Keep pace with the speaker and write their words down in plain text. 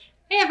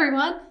Hey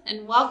everyone,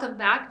 and welcome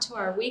back to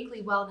our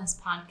weekly wellness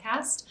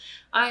podcast.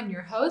 I'm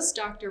your host,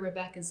 Dr.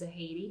 Rebecca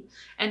Zahedi,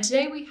 and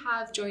today we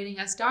have joining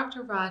us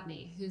Dr.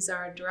 Rodney, who's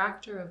our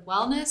Director of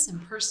Wellness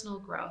and Personal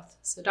Growth.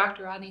 So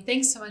Dr. Rodney,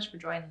 thanks so much for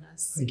joining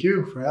us. Thank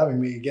you for having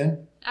me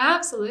again.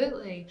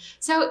 Absolutely.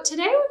 So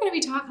today we're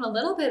going to be talking a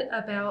little bit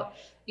about,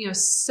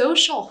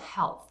 social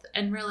health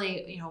and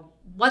really,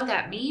 what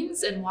that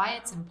means and why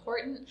it's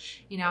important,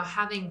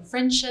 having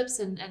friendships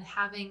and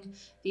having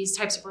these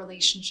types of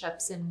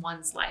relationships in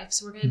one's life.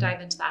 So we're going to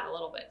dive into that a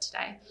little bit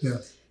today. Yeah.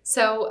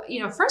 So,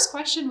 first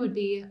question would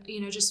be,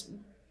 just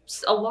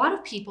a lot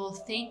of people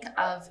think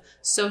of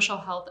social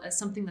health as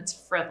something that's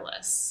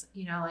frivolous,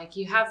 like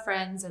you have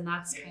friends and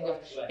that's kind of,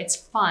 it's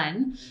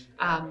fun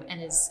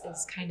and is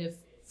kind of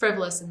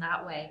frivolous in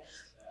that way.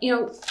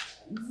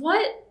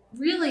 What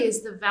really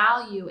is the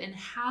value in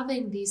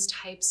having these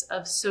types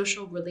of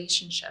social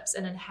relationships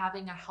and in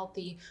having a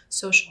healthy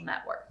social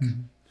network?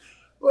 Mm-hmm.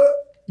 Well,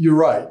 you're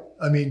right.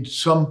 I mean,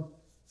 some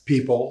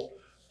people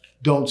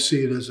don't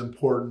see it as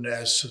important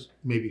as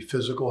maybe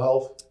physical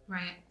health.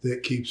 Right.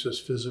 That keeps us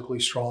physically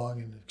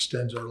strong and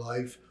extends our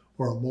life,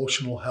 or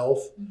emotional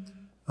health.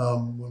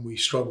 When we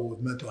struggle with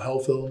mental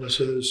health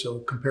illnesses. So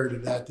compared to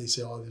that, they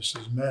say, oh, this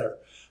doesn't matter.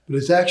 But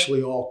it's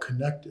actually all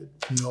connected.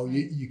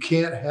 You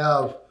can't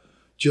have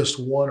just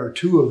one or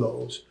two of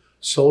those.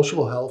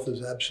 Social health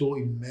is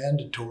absolutely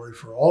mandatory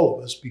for all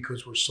of us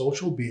because we're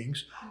social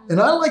beings.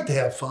 And I like to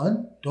have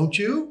fun, don't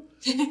you?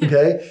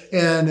 Okay.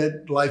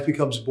 And life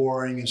becomes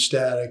boring and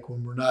static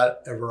when we're not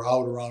ever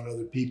out around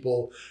other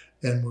people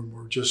and when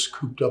we're just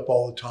cooped up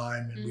all the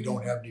time and we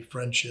don't have any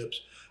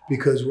friendships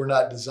because we're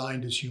not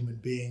designed as human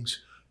beings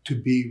to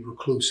be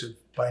reclusive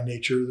by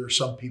nature. There's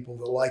some people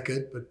that like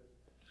it, but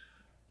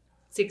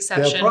it's the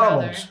exception. They have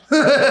problems.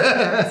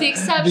 It's the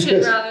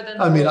exception rather than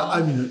the rule.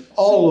 I mean,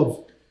 all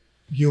of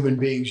human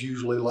beings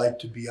usually like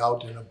to be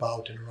out and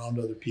about and around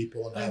other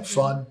people and have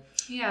fun.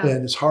 Yeah.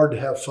 And it's hard to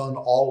have fun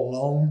all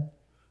alone.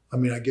 I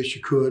mean, I guess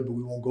you could, but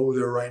we won't go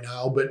there right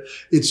now. But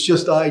it's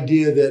just the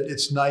idea that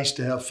it's nice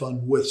to have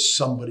fun with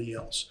somebody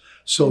else.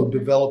 So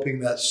developing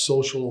that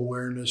social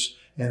awareness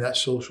and that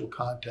social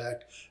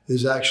contact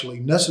is actually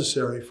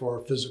necessary for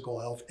our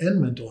physical health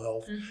and mental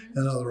health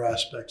and other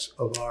aspects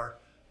of our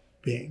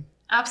being.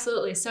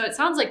 Absolutely. So it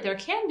sounds like there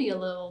can be a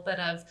little bit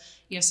of,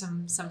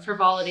 some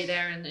frivolity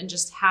there and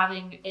just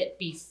having it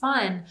be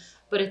fun,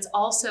 but it's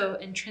also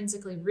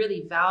intrinsically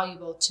really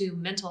valuable to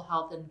mental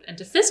health and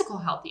to physical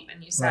health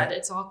even. You said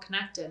It's all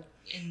connected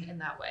in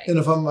that way. And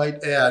if I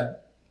might add,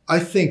 I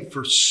think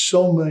for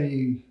so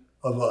many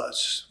of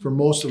us, for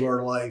most of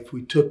our life,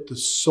 we took the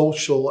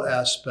social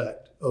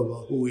aspect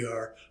of who we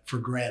are for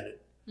granted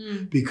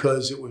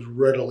because it was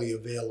readily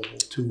available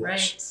to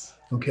us.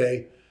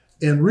 Okay.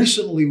 And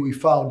recently we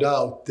found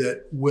out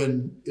that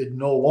when it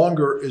no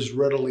longer is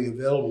readily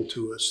available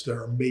to us,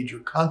 there are major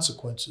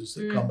consequences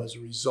that come as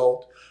a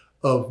result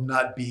of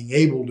not being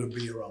able to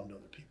be around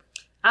other people.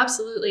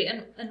 Absolutely.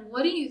 And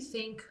what do you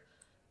think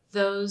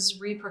those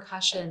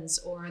repercussions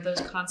or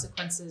those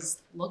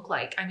consequences look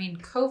like? I mean,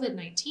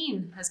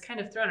 COVID-19 has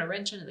kind of thrown a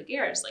wrench into the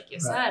gears, like you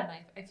said.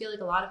 And I feel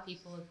like a lot of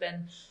people have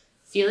been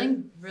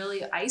feeling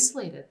really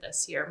isolated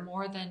this year,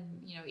 more than,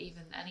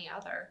 even any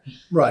other.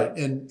 Right.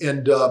 And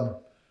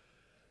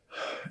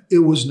it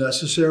was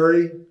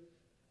necessary,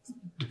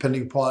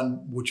 depending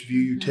upon which view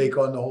you take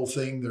on the whole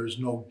thing. There's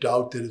no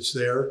doubt that it's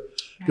there.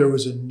 Right. There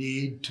was a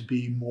need to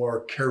be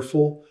more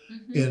careful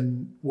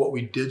in what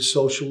we did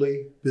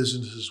socially.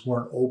 Businesses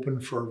weren't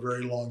open for a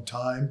very long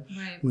time.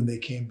 Right. When they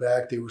came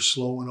back, they were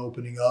slow in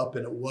opening up,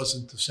 and it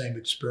wasn't the same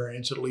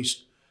experience. At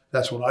least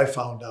that's what I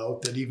found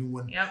out, that even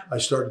when I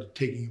started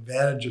taking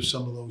advantage of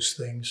some of those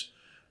things,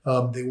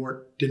 they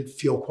didn't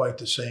feel quite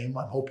the same.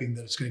 I'm hoping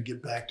that it's going to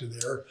get back to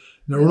there.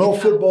 There were no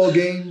football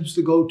games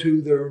to go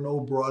to. There were no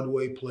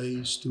Broadway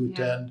plays to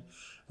attend.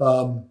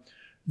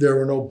 There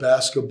were no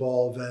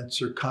basketball events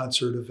or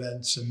concert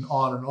events and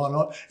on and on and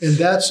on. And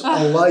that's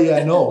a lot. Yeah,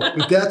 I know.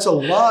 But that's a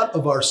lot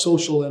of our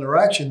social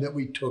interaction that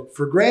we took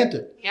for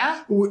granted.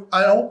 Yeah.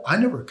 I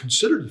never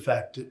considered the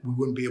fact that we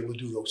wouldn't be able to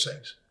do those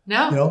things.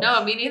 No,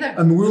 me neither.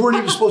 I mean, we weren't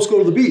even supposed to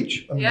go to the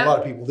beach. I mean, a lot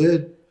of people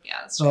did.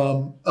 Yeah, that's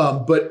true.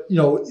 But,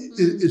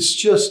 it's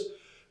just,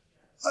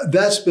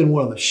 that's been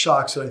one of the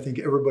shocks that I think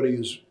everybody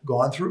has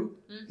gone through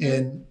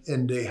and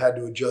they had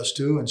to adjust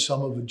to, and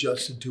some have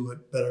adjusted to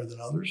it better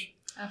than others.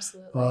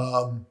 Absolutely.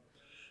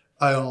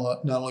 I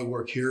not only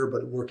work here,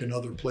 but work in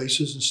other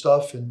places and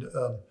stuff. And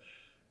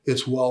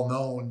it's well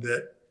known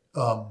that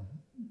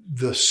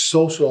the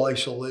social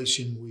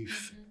isolation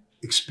we've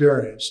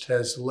experienced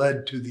has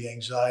led to the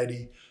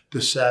anxiety,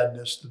 the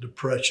sadness, the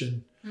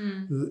depression,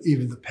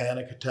 even the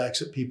panic attacks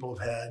that people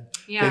have had.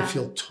 Yeah. They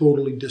feel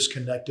totally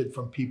disconnected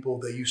from people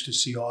they used to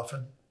see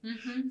often.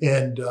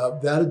 And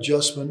that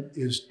adjustment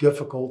is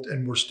difficult,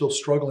 and we're still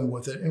struggling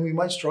with it. And we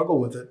might struggle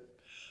with it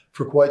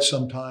for quite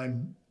some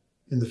time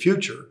in the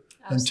future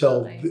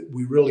until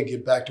we really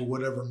get back to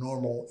whatever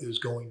normal is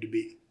going to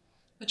be.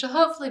 Which will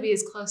hopefully be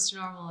as close to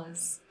normal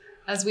as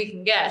as we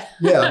can get.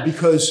 Yeah,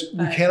 because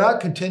we But-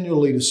 cannot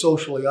continually to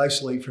socially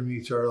isolate from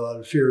each other out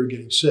of fear of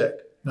getting sick.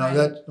 Now, Right.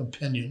 that's an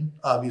opinion,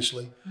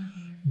 obviously,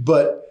 Mhm.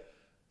 but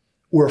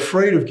we're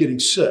afraid of getting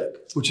sick,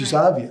 which is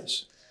Right.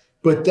 obvious.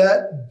 But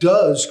that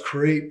does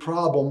create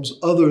problems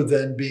other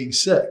than being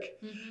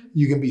sick. Mhm.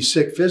 You can be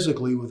sick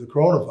physically with the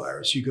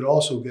coronavirus. You could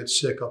also get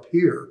sick up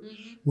here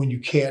Mhm. when you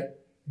can't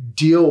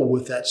deal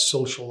with that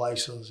social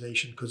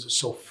isolation because it's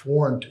so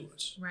foreign to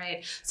us.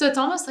 Right. So it's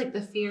almost like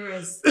the fear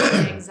is the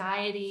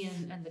anxiety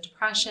and the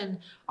depression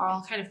are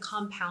all kind of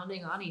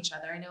compounding on each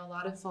other. I know a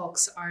lot of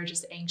folks are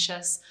just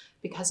anxious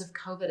because of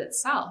COVID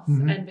itself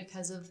Mhm. and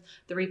because of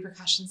the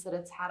repercussions that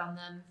it's had on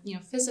them,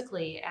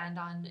 physically and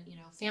on,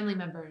 family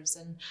members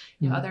and,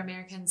 Mhm. other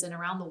Americans and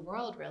around the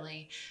world,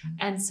 really.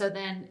 And so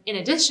then in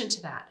addition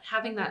to that,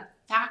 having that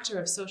factor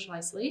of social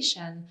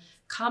isolation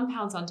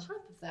compounds on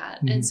top of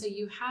that. Mhm. And so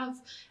you have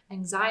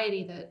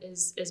anxiety that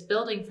is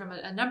building from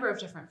a number of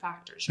different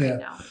factors right Yeah.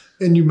 now.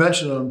 And you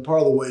mentioned on part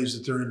of the ways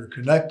that they're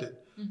interconnected.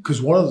 Mhm.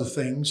 Because one of the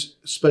things,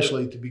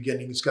 especially at the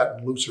beginning, it's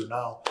gotten looser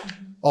now,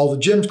 Mhm. all the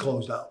gyms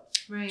closed down.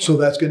 Right. So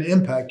that's going to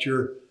impact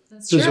your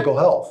That's physical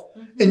health.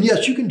 true. Mhm. And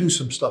yes, you can do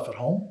some stuff at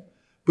home,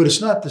 but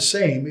it's not the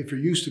same if you're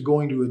used to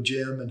going to a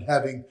gym and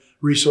having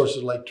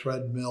resources like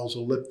treadmills,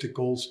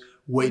 ellipticals,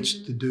 weights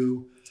Mhm. to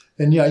do.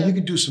 And yeah, you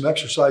can do some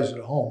exercise at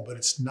home, but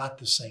it's not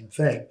the same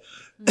thing.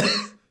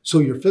 Mhm. So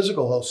your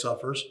physical health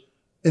suffers.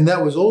 And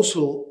that was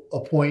also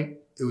a point,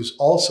 it was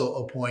also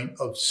a point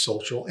of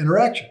social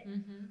interaction.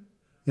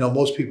 Mhm.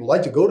 Most people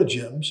like to go to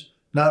gyms,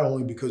 not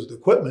only because of the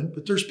equipment,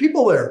 but there's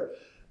people there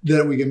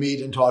that we can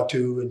meet and talk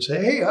to and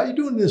say, hey, how you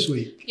doing this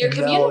week? Your And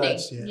now community.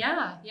 that's-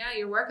 Yeah,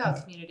 your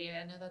workout community.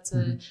 I know that's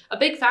Mhm. a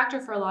big factor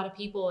for a lot of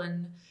people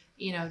and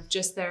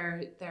just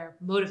their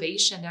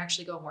motivation to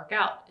actually go and work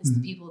out is Mhm.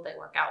 the people they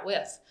work out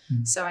with.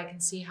 Mhm. So I can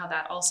see how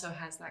that also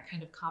has that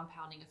kind of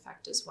compounding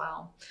effect as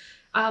well.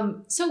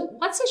 So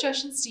what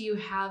suggestions do you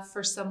have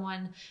for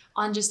someone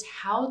on just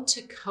how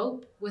to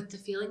cope with the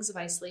feelings of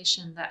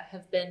isolation that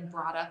have been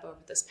brought up over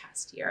this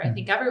past year? I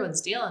think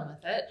everyone's dealing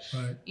with it.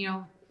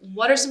 Right.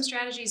 What are some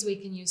strategies we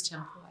can use to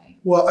employ?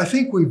 Well, I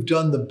think we've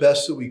done the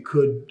best that we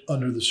could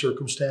under the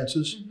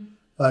circumstances. Mhm.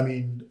 I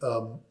mean,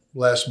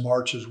 last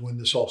March is when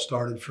this all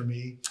started for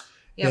me.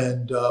 Yep.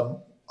 And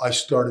I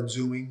started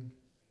Zooming.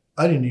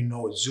 I didn't even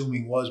know what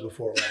Zooming was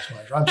before last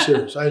March. I'm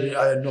serious. I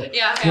had no.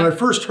 Yeah. When I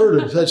first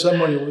heard it, said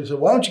somebody said,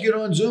 why don't you get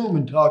on Zoom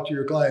and talk to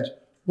your clients?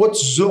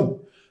 What's Zoom?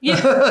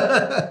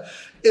 Yeah.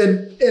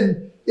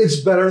 and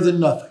it's better than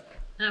nothing.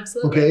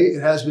 Absolutely. Okay,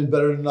 it has been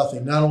better than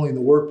nothing, not only in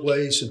the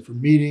workplace and for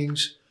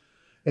meetings,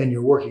 and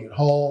you're working at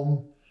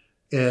home,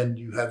 and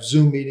you have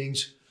Zoom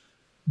meetings,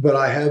 but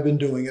I have been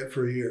doing it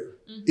for a year.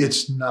 Mhm.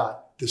 It's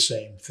not the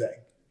same thing.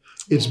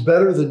 It's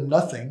better than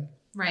nothing,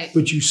 Right.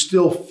 but you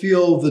still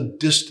feel the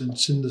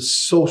distance and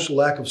the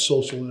lack of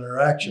social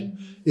interaction.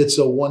 Mhm. It's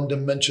a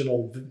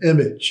one-dimensional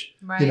image,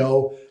 Right.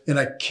 and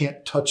I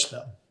can't touch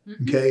them.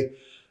 Mhm. Okay,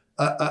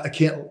 I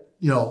can't,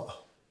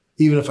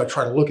 even if I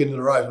try to look into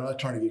their eyes, I'm not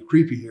trying to get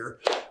creepy here,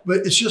 but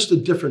it's just a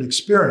different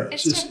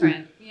experience. It's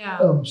different.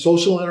 Yeah.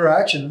 Social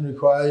interaction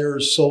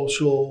requires short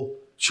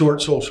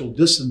social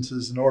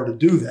distances in order to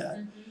do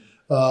that.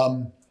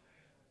 Mhm.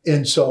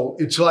 And so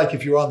it's like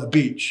if you're on the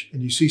beach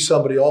and you see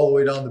somebody all the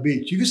way down the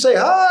beach, you can say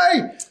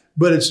hi,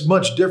 but it's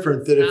much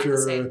different than Not if the you're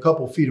same. a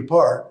couple feet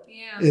apart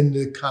Yeah. and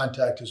the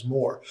contact is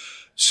more.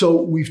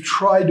 So we've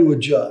tried to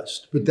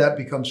adjust, but that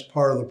becomes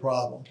part of the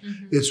problem.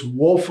 Mhm. It's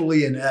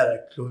woefully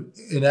inadequate,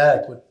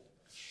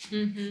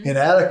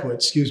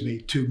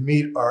 Mhm. to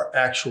meet our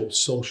actual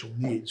social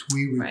needs.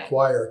 We Right.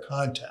 require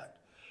contact.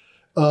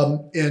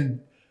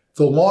 And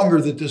the longer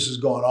that this has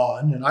gone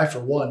on, and I, for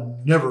one,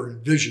 never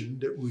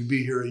envisioned that we'd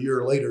be here a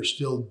year later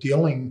still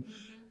dealing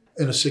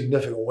Mhm. in a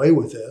significant way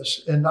with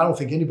this. And I don't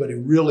think anybody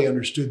really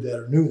understood that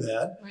or knew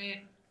that.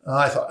 Right.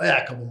 I thought,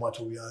 a couple months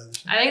will be out of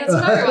this. I think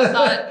that's what everyone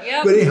thought.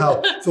 Yeah. But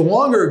anyhow, the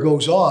longer it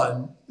goes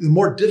on, the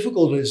more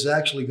difficult it is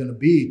actually going to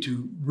be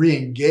to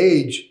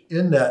re-engage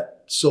in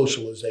that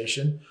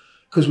socialization,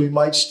 because we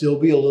might still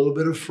be a little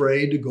bit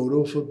afraid to go to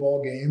a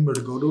football game or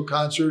to go to a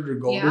concert or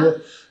go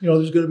to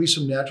there's going to be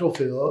some natural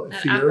fear. That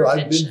I've been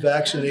apprehension,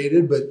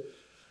 vaccinated, but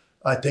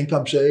I think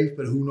I'm safe,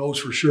 but who knows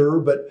for sure.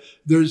 But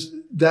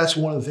that's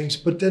one of the things.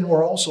 But then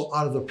we're also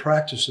out of the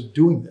practice of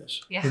doing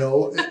this. Yeah.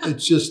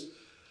 It's just,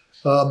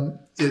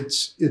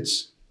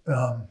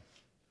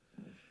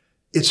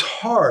 it's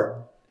hard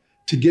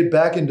to get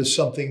back into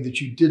something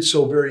that you did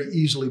so very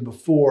easily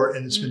before,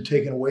 and it's been Mhm.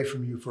 taken away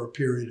from you for a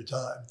period of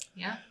time.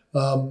 Yeah.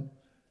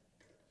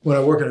 When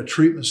I work at a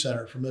treatment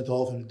center for mental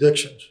health and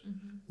addictions,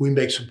 Mhm. we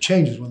make some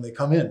changes when they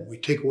come in. We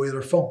take away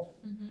their phone.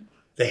 Mhm.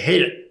 They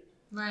hate it,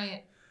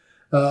 Right.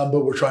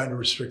 but we're trying to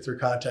restrict their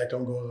contact.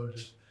 Don't go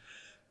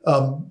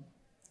there.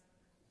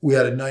 We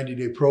had a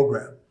 90-day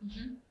program.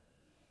 Mhm.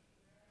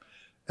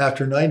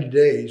 After 90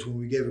 days, when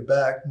we gave it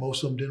back,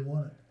 most of them didn't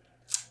want it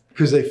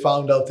because they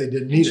found out they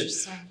didn't need it.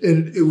 Interesting.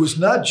 And it was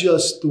not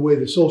just the way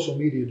the social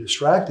media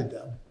distracted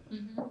them,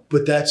 Mhm.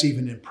 but that's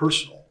even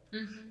impersonal.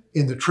 Mhm.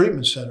 In the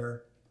treatment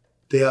center,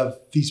 They have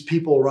these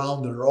people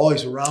around that are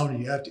always around,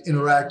 and you have to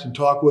interact and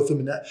talk with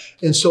them,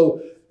 and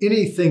so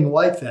anything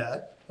like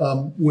that,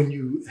 when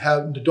you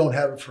don't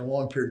have it for a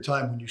long period of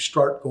time, when you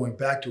start going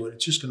back to it,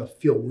 it's just going to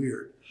feel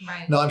weird.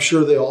 Right. Now, I'm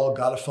sure they all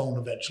got a phone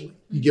eventually.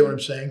 You get what I'm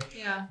saying?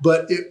 Yeah.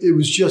 But it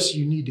was just,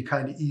 you need to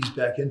kind of ease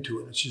back into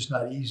it. It's just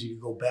not easy to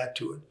go back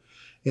to it.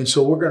 And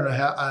so we're going to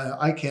have,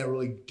 I can't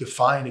really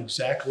define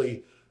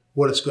exactly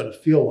what it's going to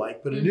feel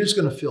like, but it is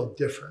going to feel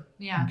different.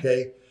 Yeah.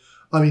 Okay.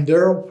 I mean,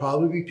 there will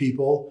probably be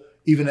people,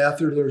 even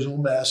after there's no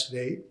mask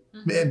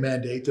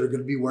mandate, that are going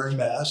to be wearing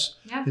masks.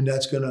 Yeah. And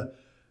that's going to,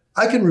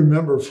 I can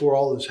remember before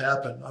all this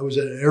happened, I was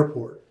at an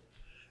airport,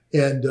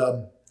 and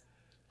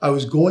I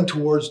was going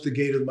towards the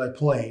gate of my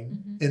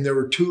plane, and there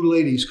were two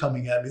ladies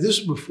coming at me. This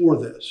is before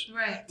this,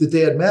 right, that they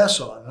had masks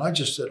on. And I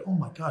just said, oh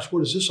my gosh,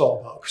 what is this all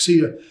about?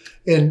 See,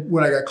 and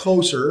when I got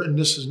closer, and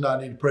this is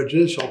not any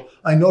prejudicial,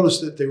 I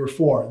noticed that they were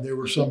foreign. They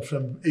were some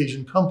from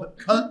Asian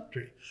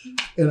country.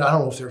 And I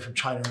don't know if they're from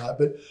China or not,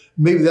 but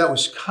maybe that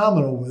was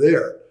common over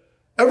there.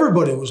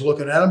 Everybody was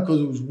looking at them because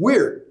it was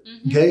weird,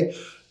 okay?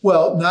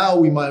 Well, now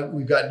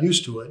we've gotten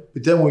used to it,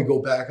 but then when we go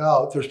back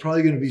out, there's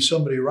probably going to be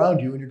somebody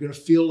around you, and you're going to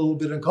feel a little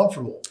bit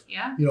uncomfortable.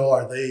 Yeah. You know,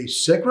 are they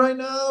sick right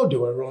now?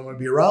 Do I really want to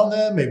be around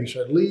them? Maybe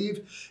should I leave?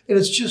 And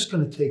it's just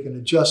going to take an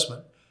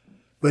adjustment.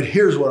 But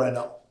here's what I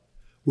know: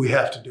 we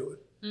have to do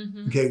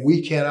it. Okay,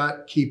 we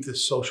cannot keep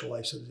this social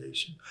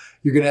isolation.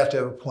 You're going to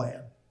have a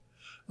plan,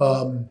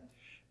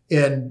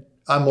 and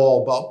I'm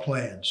all about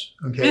plans.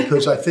 Okay,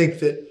 because I think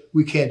that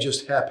we can't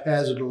just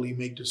haphazardly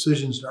make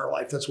decisions in our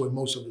life. That's the way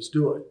most of us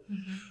do it.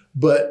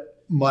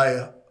 But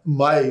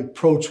my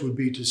approach would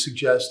be to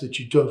suggest that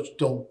you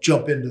don't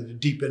jump into the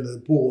deep end of the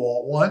pool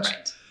all at once.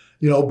 Right.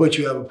 You know, but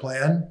you have a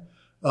plan.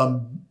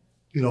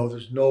 You know,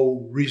 there's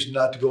no reason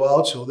not to go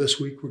out. So this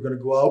week we're going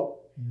to go out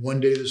one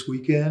day this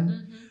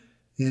weekend,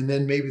 and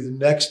then maybe the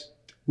next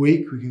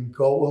week we can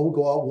go. Well, we'll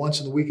go out once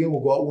in the weekend.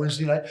 We'll go out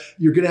Wednesday night.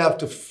 You're going to have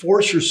to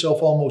force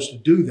yourself almost to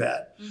do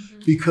that,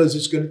 because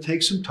it's going to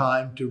take some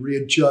time to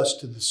readjust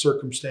to the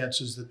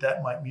circumstances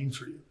that might mean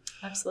for you.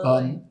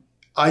 Absolutely.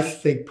 I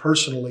think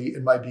personally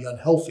it might be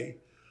unhealthy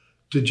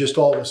to just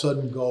all of a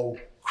sudden go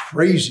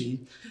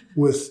crazy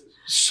with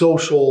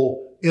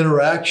social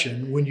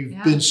interaction when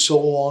you've been so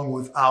long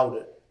without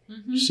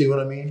it. See what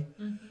I mean?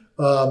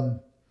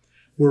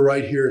 We're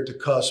right here at the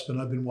cusp,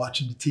 and I've been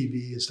watching the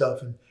TV and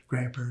stuff, and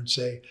grandparents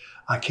say,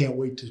 I can't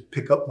wait to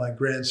pick up my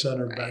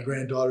grandson or my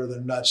granddaughter that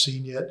I'm not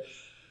seen yet.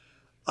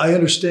 I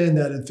understand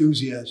that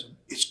enthusiasm.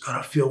 It's going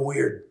to feel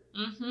weird.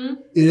 It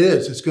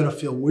is. It's going to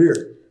feel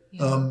weird.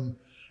 Yeah.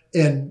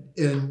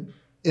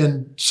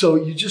 And so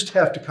you just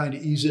have to kind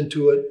of ease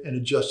into it and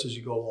adjust as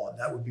you go along.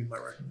 That would be my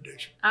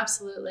recommendation.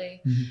 Absolutely.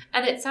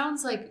 And it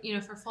sounds like, you know,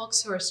 for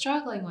folks who are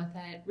struggling with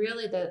it,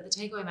 really the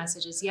takeaway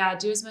message is,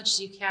 do as much as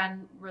you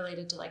can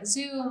related to like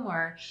Zoom,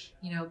 or,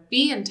 you know,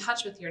 be in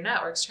touch with your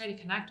networks, try to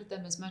connect with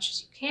them as much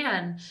as you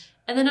can.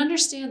 And then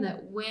understand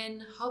that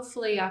when,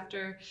 hopefully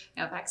after,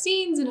 you know,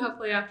 vaccines, and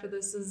hopefully after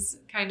this is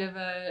kind of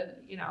a,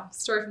 you know,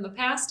 story from the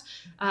past,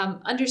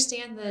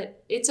 understand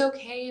that it's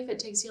okay if it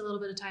takes you a little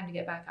bit of time to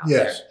get back out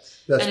there.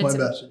 Yes, that's my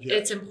message. Yes.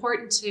 It's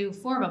important to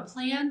form a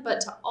plan,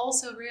 but to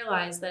also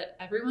realize that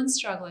everyone's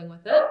struggling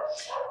with it.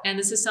 And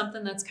this is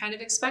something that's kind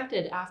of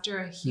expected after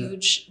a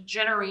huge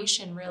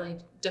generation really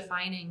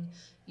defining,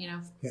 you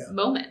know,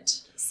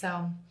 moment.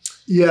 So.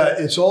 Yeah,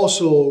 it's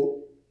also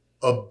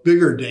a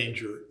bigger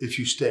danger if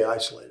you stay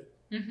isolated.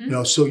 You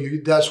know, so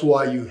that's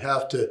why you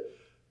have to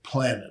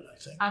plan it, I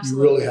think.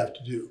 Absolutely. You really have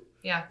to do.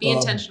 Yeah, be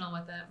intentional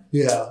with it.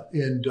 Yeah,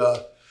 and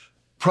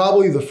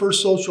probably the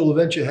first social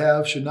event you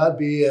have should not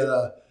be at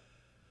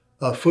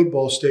a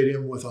football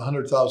stadium with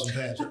 100,000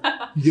 fans.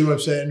 You get what I'm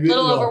saying? A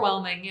little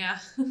overwhelming, yeah.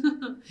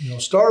 You know,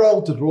 start out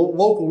at the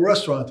local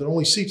restaurant that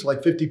only seats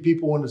like 50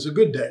 people when it's a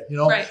good day, you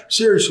know? Right.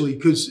 Seriously,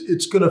 because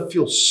it's going to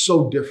feel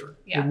so different.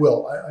 Yeah. It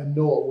will. I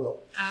know it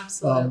will.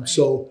 Absolutely.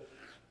 So,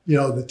 you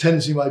know, the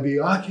tendency might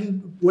be, I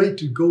can't wait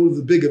to go to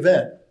the big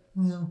event.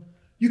 Well,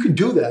 you can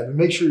do that, but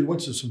make sure you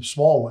went to some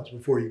small ones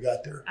before you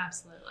got there.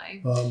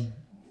 Absolutely.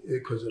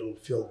 Because it'll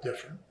feel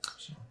different.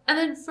 So. And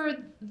then for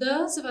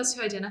those of us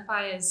who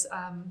identify as,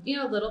 you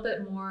know, a little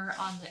bit more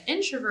on the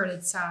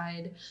introverted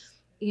side,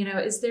 you know,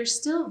 is there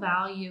still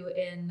value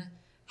in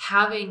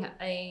having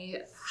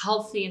a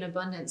healthy and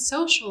abundant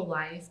social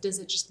life? Does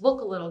it just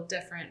look a little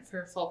different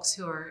for folks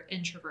who are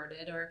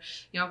introverted? Or,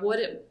 you know,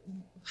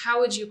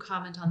 how would you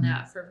comment on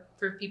that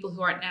for people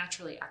who aren't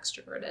naturally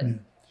extroverted? Yeah.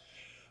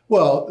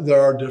 Well, there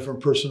are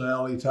different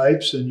personality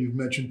types, and you've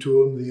mentioned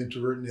two of them, the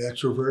introvert and the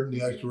extrovert. And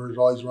the extrovert is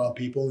always around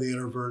people.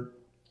 The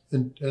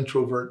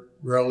introvert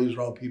rarely is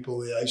around people.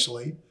 They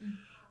isolate.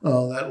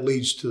 That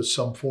leads to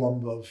some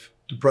form of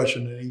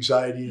depression and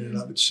anxiety in and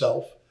of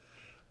itself.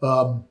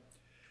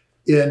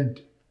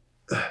 And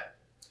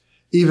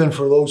even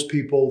for those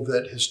people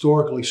that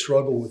historically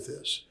struggle with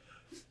this,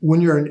 when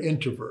you're an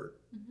introvert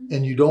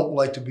and you don't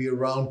like to be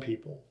around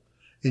people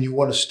and you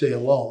want to stay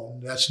alone,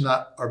 that's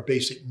not our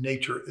basic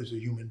nature as a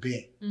human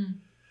being.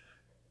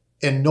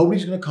 And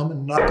nobody's going to come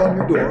and knock on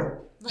your door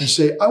and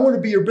say, I want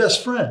to be your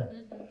best friend.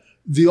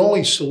 The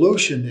only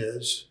solution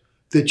is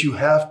that you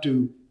have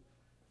to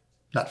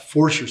not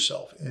force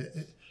yourself,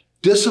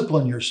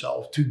 discipline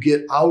yourself to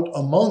get out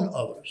among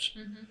others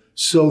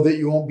so that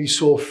you won't be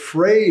so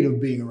afraid of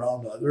being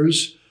around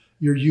others.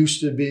 You're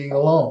used to being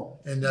alone,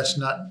 and that's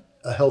not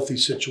a healthy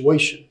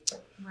situation.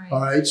 Right.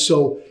 All right.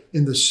 So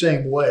in the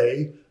same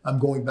way, I'm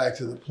going back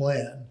to the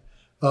plan.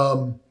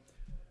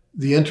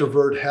 The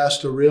introvert has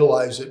to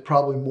realize that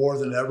probably more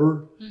than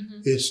ever,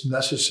 it's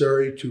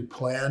necessary to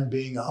plan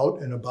being out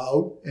and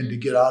about and to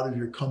get out of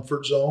your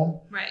comfort zone.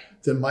 Right.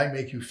 That might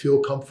make you feel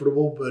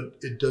comfortable, but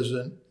it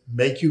doesn't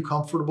make you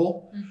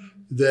comfortable,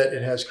 that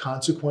it has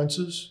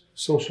consequences.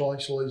 Social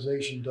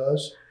isolation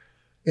does.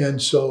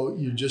 And so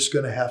you're just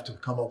going to have to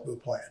come up with a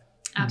plan.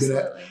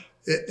 Absolutely.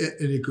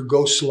 And it could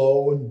go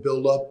slow and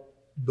build up,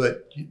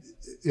 but,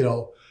 you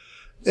know,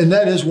 and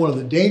that is one of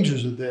the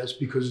dangers of this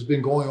because it's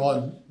been going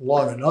on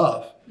long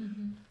enough.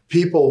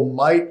 People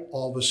might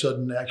all of a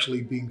sudden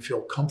actually feel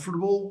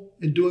comfortable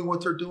in doing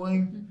what they're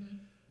doing,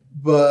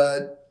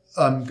 but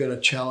I'm going to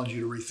challenge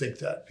you to rethink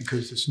that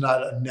because it's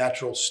not a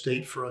natural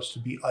state for us to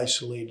be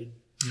isolated,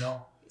 you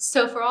know?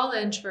 So for all the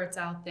introverts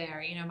out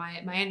there, you know,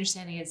 my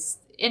understanding is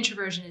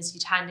introversion is you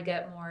tend to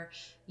get more,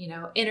 you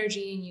know,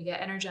 energy and you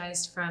get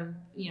energized from,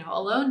 you know,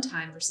 alone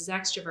time versus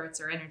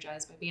extroverts are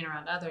energized by being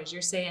around others.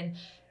 You're saying,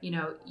 you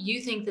know,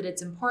 you think that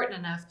it's important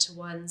enough to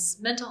one's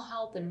mental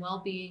health and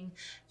well-being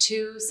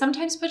to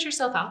sometimes put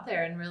yourself out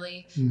there and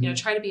really, you know,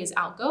 try to be as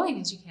outgoing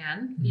as you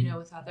can, you know,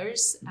 with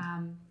others.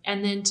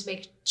 And then to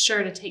make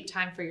sure to take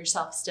time for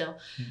yourself still,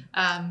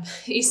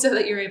 so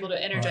that you're able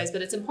to energize.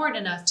 But it's important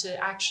enough to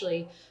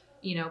actually,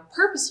 you know,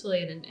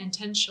 purposefully and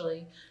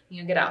intentionally,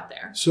 you know, get out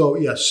there. So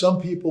yes, some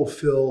people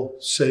feel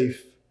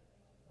safe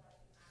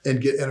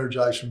and get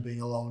energized from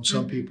being alone.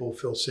 Some people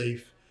feel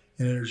safe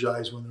and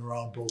energized when they're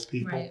around both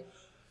people. Right.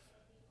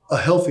 A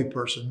healthy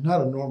person,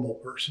 not a normal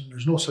person.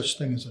 There's no such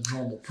thing as a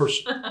normal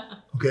person,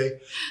 okay?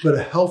 But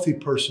a healthy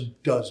person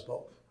does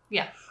both.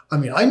 Yeah. I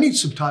mean, I need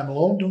some time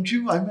alone, don't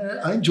you?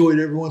 I enjoy it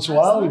every once in a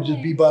while to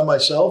just be by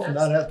myself and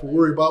not have to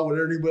worry about what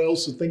anybody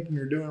else is thinking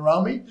or doing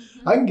around me.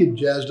 I can get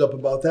jazzed up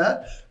about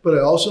that, but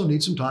I also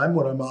need some time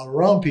when I'm out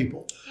around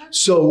people.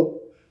 So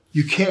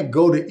you can't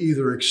go to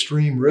either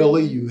extreme,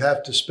 really. You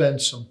have to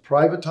spend some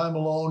private time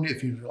alone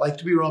if you like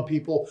to be around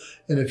people.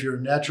 And if you're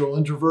a natural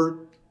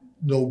introvert,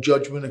 no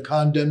judgment and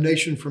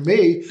condemnation for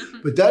me,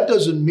 but that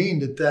doesn't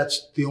mean that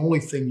that's the only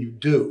thing you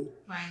do.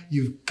 Right.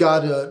 You've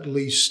got to at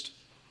least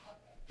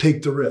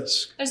take the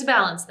risk. There's a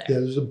balance there. Yeah,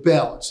 there's a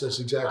balance. That's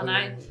exactly what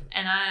I mean.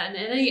 And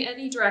in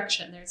any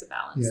direction, there's a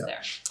balance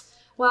there.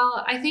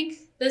 Well, I think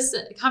this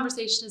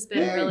conversation has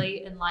been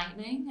really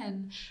enlightening.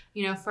 And,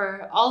 you know,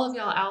 for all of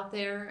y'all out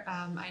there,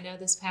 I know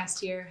this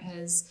past year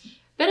has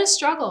been a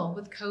struggle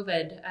with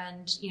COVID.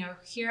 And, you know,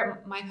 here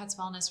at My Pets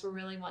Wellness, we're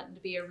really wanting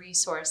to be a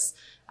resource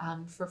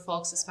for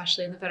folks,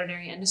 especially in the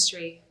veterinary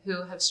industry,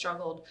 who have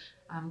struggled.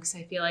 Because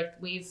I feel like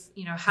we've,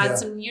 you know, had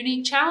some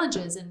unique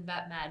challenges in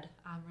vet med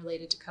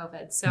related to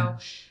COVID. So,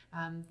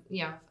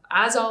 you know,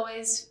 as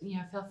always, you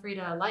know, feel free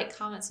to like,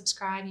 comment,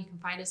 subscribe. You can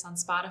find us on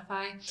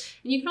Spotify. And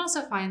you can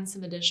also find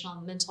some additional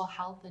mental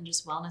health and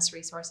just wellness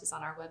resources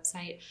on our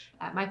website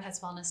at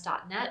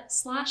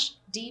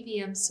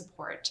mypetswellness.net/DVM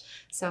support.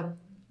 So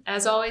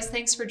as always,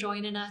 thanks for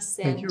joining us.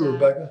 And, thank you,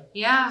 Rebecca.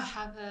 Yeah,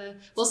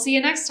 we'll see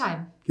you next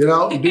time. Get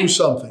out and do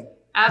something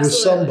with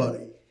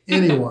somebody,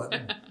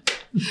 anyone.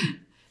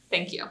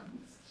 Thank you.